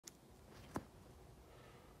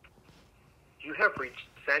have reached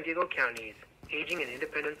San Diego County's Aging and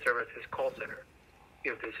Independent Services call center.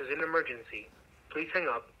 If this is an emergency, please hang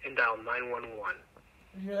up and dial 911.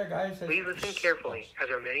 You hear that guy say, Please listen carefully, as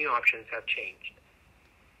our menu options have changed.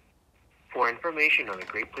 For information on the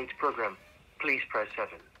Great Plates program, please press 7.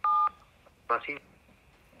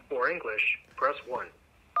 For English, press 1.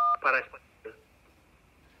 Para español.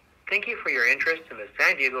 Thank you for your interest in the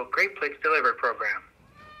San Diego Great Plates Delivered program.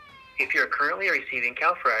 If you are currently receiving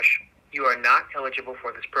CalFresh, you are not eligible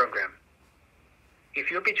for this program.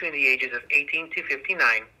 If you're between the ages of 18 to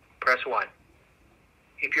 59, press 1.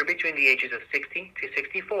 If you're between the ages of 60 to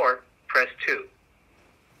 64, press 2.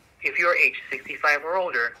 If you are age 65 or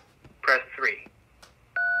older, press 3.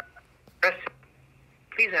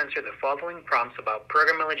 Please answer the following prompts about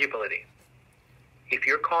program eligibility. If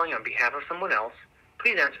you're calling on behalf of someone else,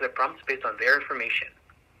 please answer the prompts based on their information.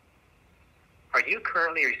 Are you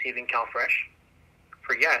currently receiving CalFresh?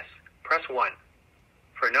 For yes, press 1.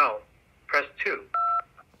 For no, press 2.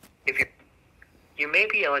 You may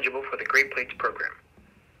be eligible for the Great Plates program.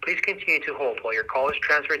 Please continue to hold while your call is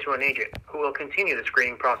transferred to an agent who will continue the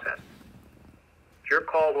screening process. Your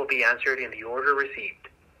call will be answered in the order received.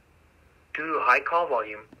 Due to high call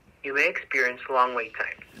volume, you may experience long wait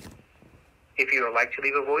times. If you would like to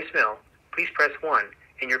leave a voicemail, please press 1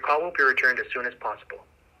 and your call will be returned as soon as possible.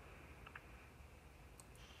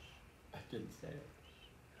 I didn't say it.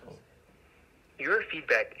 Oh. Your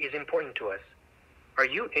feedback is important to us. Are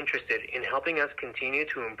you interested in helping us continue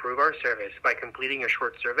to improve our service by completing a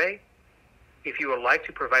short survey? If you would like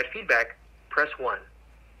to provide feedback, press 1.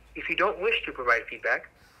 If you don't wish to provide feedback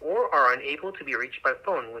or are unable to be reached by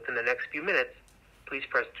phone within the next few minutes, please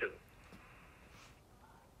press 2.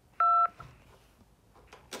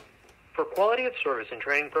 For quality of service and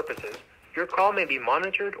training purposes, your call may be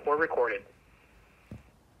monitored or recorded.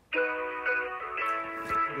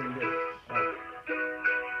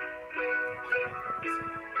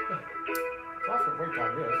 Wait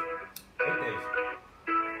time is 8 days.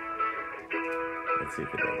 Let's see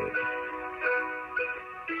if it does it.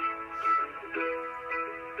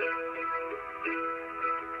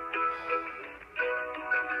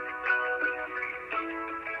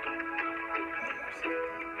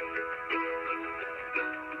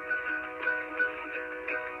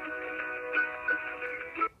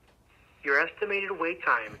 Your estimated wait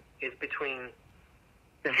time is between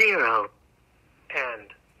 0 and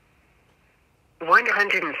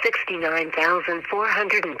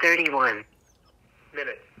 169,431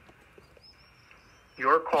 minutes.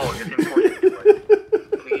 Your call is important to us.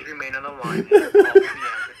 Please remain on the line and your call will be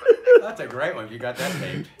answered. That's a great one if you got that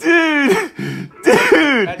taped. Dude!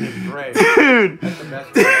 That is great. Dude! That's the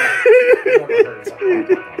best one I've ever heard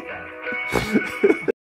of.